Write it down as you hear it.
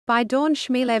By Dawn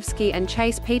Chmielewski and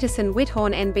Chase Peterson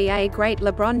Whithorn. NBA great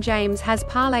LeBron James has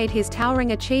parlayed his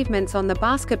towering achievements on the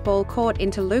basketball court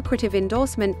into lucrative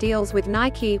endorsement deals with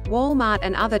Nike, Walmart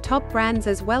and other top brands,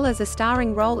 as well as a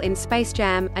starring role in Space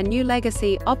Jam: A New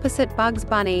Legacy, opposite Bugs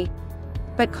Bunny.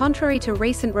 But contrary to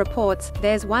recent reports,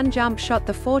 there's one jump shot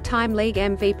the four-time league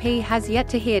MVP has yet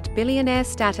to hit: billionaire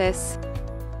status.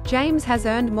 James has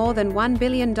earned more than $1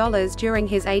 billion during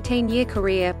his 18-year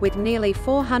career, with nearly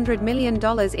 $400 million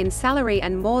in salary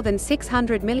and more than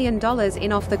 $600 million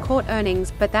in off-the-court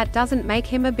earnings, but that doesn't make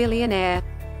him a billionaire.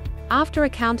 After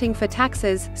accounting for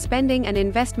taxes, spending and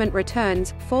investment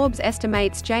returns, Forbes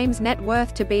estimates James' net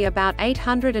worth to be about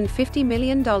 $850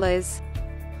 million.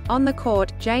 On the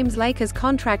court, James' Lakers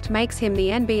contract makes him the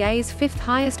NBA's fifth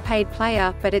highest-paid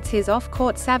player, but it's his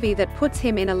off-court savvy that puts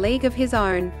him in a league of his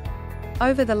own.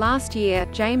 Over the last year,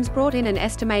 James brought in an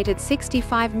estimated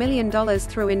 $65 million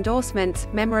through endorsements,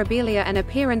 memorabilia and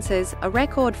appearances, a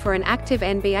record for an active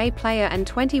NBA player, and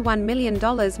 $21 million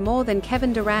more than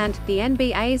Kevin Durant, the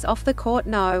NBA's off-the-court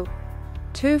No.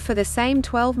 2 for the same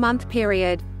 12-month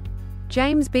period.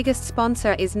 James' biggest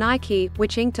sponsor is Nike,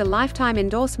 which inked a lifetime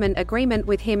endorsement agreement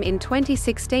with him in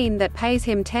 2016 that pays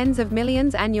him tens of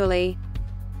millions annually.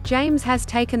 James has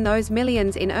taken those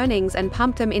millions in earnings and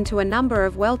pumped them into a number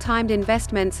of well-timed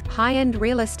investments, high-end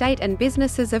real estate and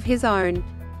businesses of his own.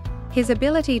 His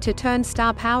ability to turn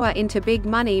star power into big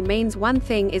money means one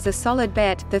thing is a solid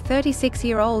bet: the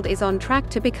 36-year-old is on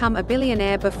track to become a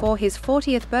billionaire before his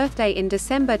 40th birthday in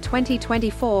December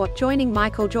 2024, joining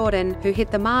Michael Jordan, who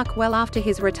hit the mark well after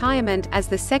his retirement, as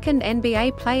the second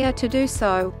NBA player to do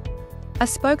so. A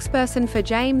spokesperson for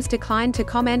James declined to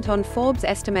comment on Forbes'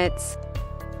 estimates.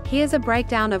 Here's a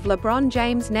breakdown of LeBron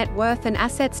James' net worth and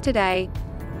assets today.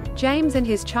 James and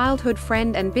his childhood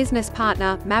friend and business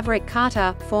partner, Maverick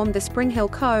Carter, formed the SpringHill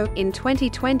Co. in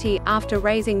 2020 after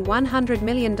raising $100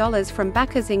 million from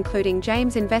backers including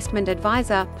James' investment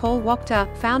advisor, Paul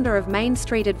Wachter, founder of Main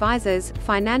Street Advisors,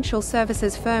 financial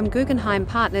services firm Guggenheim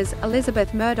Partners,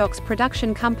 Elizabeth Murdoch's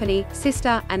production company,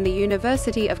 Sister, and the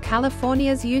University of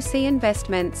California's UC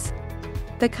Investments.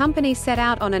 The company set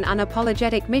out on an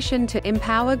unapologetic mission to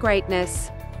empower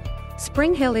greatness.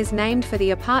 SpringHill is named for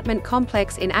the apartment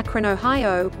complex in Akron,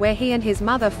 Ohio, where he and his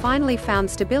mother finally found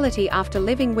stability after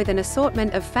living with an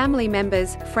assortment of family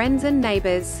members, friends and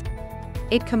neighbors.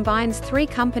 It combines three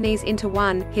companies into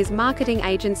one: his marketing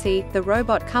agency, The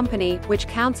Robot Company, which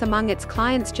counts among its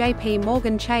clients JP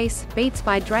Morgan Chase, Beats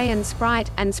by Dre and Sprite,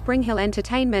 and SpringHill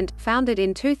Entertainment, founded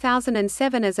in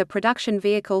 2007 as a production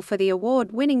vehicle for the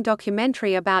award-winning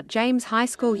documentary about James' high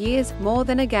school years, More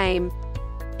Than a Game.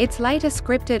 Its later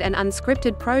scripted and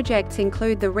unscripted projects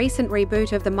include the recent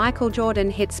reboot of the Michael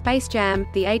Jordan hit Space Jam,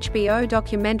 the HBO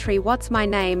documentary What's My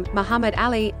Name, Muhammad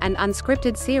Ali, and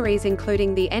unscripted series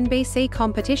including the NBC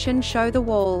competition show The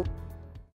Wall.